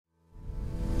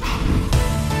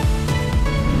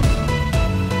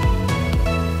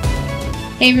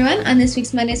Hey everyone, on this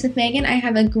week's Mondays with Megan, I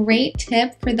have a great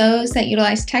tip for those that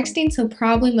utilize texting, so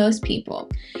probably most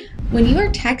people. When you are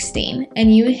texting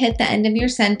and you hit the end of your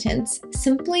sentence,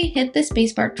 simply hit the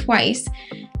spacebar twice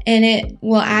and it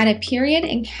will add a period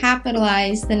and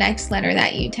capitalize the next letter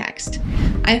that you text.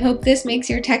 I hope this makes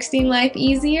your texting life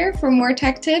easier. For more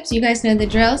tech tips, you guys know the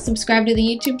drill. Subscribe to the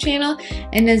YouTube channel,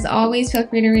 and as always, feel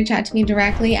free to reach out to me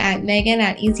directly at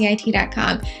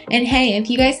megan@easyit.com. And hey, if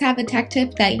you guys have a tech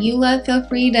tip that you love, feel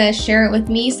free to share it with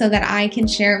me so that I can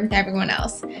share it with everyone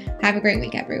else. Have a great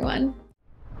week, everyone.